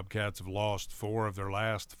Bobcats have lost 4 of their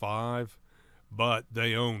last 5, but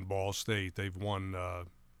they own Ball State. They've won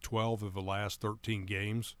 12 of the last 13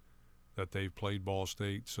 games that they've played Ball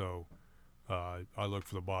State. So I look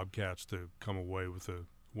for the Bobcats to come away with a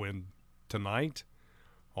win tonight.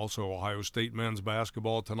 Also, Ohio State men's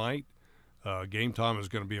basketball tonight. Game time is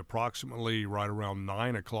going to be approximately right around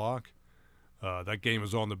 9 o'clock. That game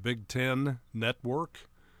is on the Big Ten Network.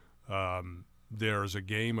 There's a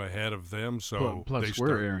game ahead of them. So plus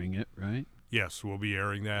we're airing it, right? Yes, we'll be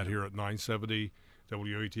airing that here at 970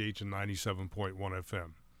 WATH and 97.1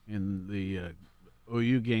 FM. And the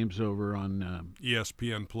OU game's over on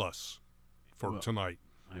ESPN Plus for tonight.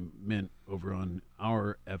 I meant over on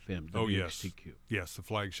our FM, WXTQ. Oh, yes. Yes, the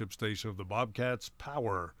flagship station of the Bobcats,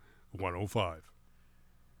 Power 105.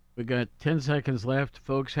 We got 10 seconds left.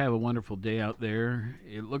 Folks, have a wonderful day out there.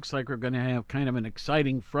 It looks like we're going to have kind of an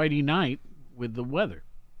exciting Friday night with the weather.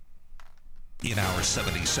 In our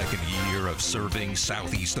 72nd year of serving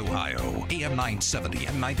Southeast Ohio, AM 970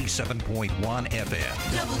 and 97.1 FM.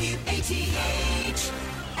 WATH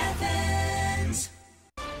Athens.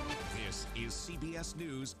 This is CBS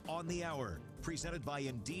News on the Hour, presented by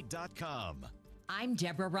Indeed.com. I'm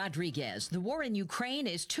Deborah Rodriguez. The war in Ukraine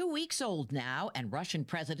is 2 weeks old now, and Russian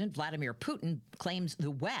President Vladimir Putin claims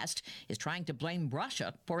the West is trying to blame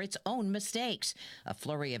Russia for its own mistakes. A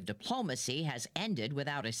flurry of diplomacy has ended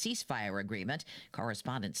without a ceasefire agreement.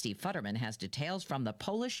 Correspondent Steve Futterman has details from the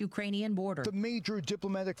Polish-Ukrainian border. The major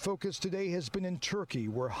diplomatic focus today has been in Turkey,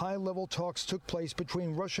 where high-level talks took place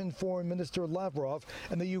between Russian Foreign Minister Lavrov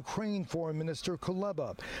and the Ukraine Foreign Minister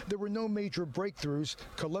Kuleba. There were no major breakthroughs.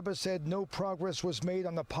 Kuleba said no progress was made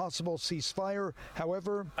on the possible ceasefire.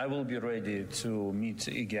 However, I will be ready to meet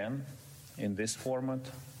again in this format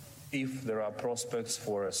if there are prospects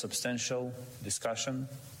for a substantial discussion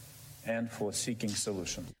and for seeking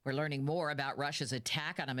solutions. We're learning more about Russia's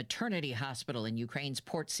attack on a maternity hospital in Ukraine's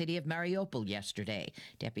port city of Mariupol yesterday.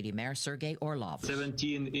 Deputy Mayor Sergei Orlov.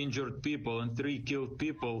 17 injured people and 3 killed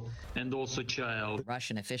people, and also child.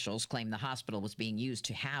 Russian officials claim the hospital was being used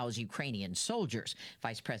to house Ukrainian soldiers.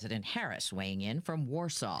 Vice President Harris weighing in from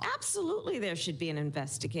Warsaw. Absolutely, there should be an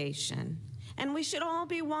investigation, and we should all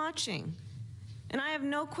be watching. And I have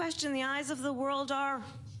no question the eyes of the world are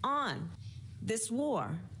on this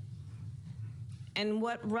war and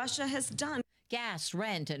what Russia has done. Gas,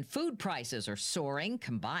 rent, and food prices are soaring.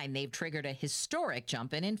 Combined, they've triggered a historic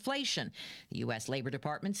jump in inflation. The U.S. Labor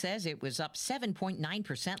Department says it was up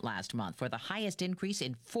 7.9% last month, for the highest increase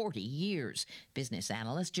in 40 years. Business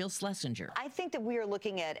analyst Jill Schlesinger. I think that we are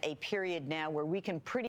looking at a period now where we can pretty